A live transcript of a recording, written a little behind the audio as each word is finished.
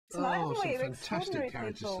tonight, haven't we? Some fantastic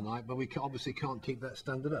characters tonight, but we obviously can't keep that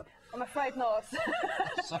standard up. I'm afraid not.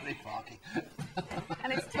 Sorry, Parkin.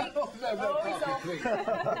 And it's take... Parkin, please.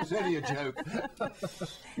 It's only a joke.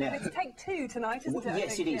 And it's take 2 tonight, isn't it?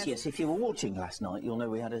 Yes, it is, yes. If you were watching last night, you'll know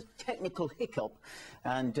we had a technical hiccup,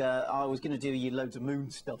 and I was going to do you loads of moon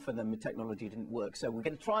stuff, and then the technology didn't work. So we're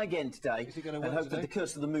going to try again today, and hope that the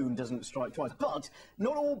curse of the moon doesn't strike twice. But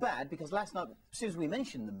not all bad, because last night, as soon as we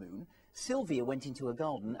mentioned the moon, Sylvia went into a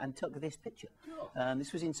garden and took this picture.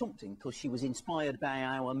 This was in something, because she was inspired by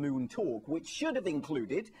our moon talk, which should have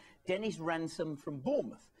included Dennis Ransom from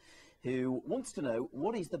Bournemouth, who wants to know,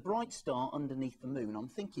 what is the bright star underneath the moon? I'm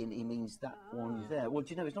thinking he means that one there. Well, do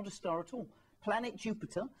you know, it's not a star at all. Planet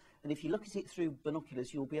Jupiter, and if you look at it through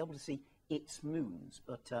binoculars, you'll be able to see its moons.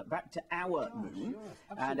 But back to our moon.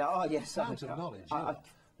 Sure. And, yes, knowledge,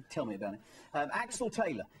 tell me about it. Axel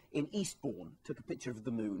Taylor in Eastbourne took a picture of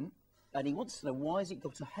the moon, and he wants to know, why has it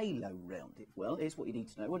got a halo round it? Well, here's what you need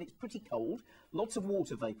to know. Well, it's pretty cold, lots of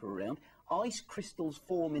water vapour around, ice crystals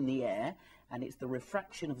form in the air, and it's the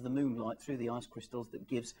refraction of the moonlight through the ice crystals that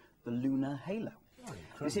gives the lunar halo. Oh,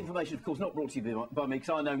 this information, of course, not brought to you by me, because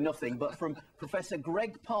I know nothing, but from Professor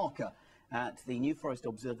Greg Parker at the New Forest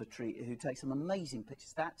Observatory, who takes some amazing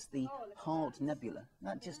pictures. That's the Heart Nebula.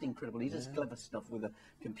 That's just incredible. He does clever stuff with a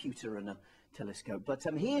computer and a telescope. But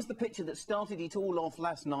here's the picture that started it all off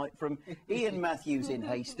last night from Ian Matthews in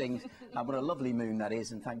Hastings. What a lovely moon that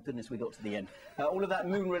is, and thank goodness we got to the end. All of that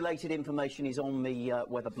moon-related information is on the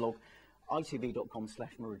weather blog,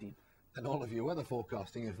 itv.com/Meridian. And all of your weather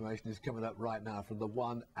forecasting information is coming up right now from the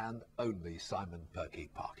one and only Simon Parkin.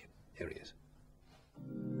 Here he is.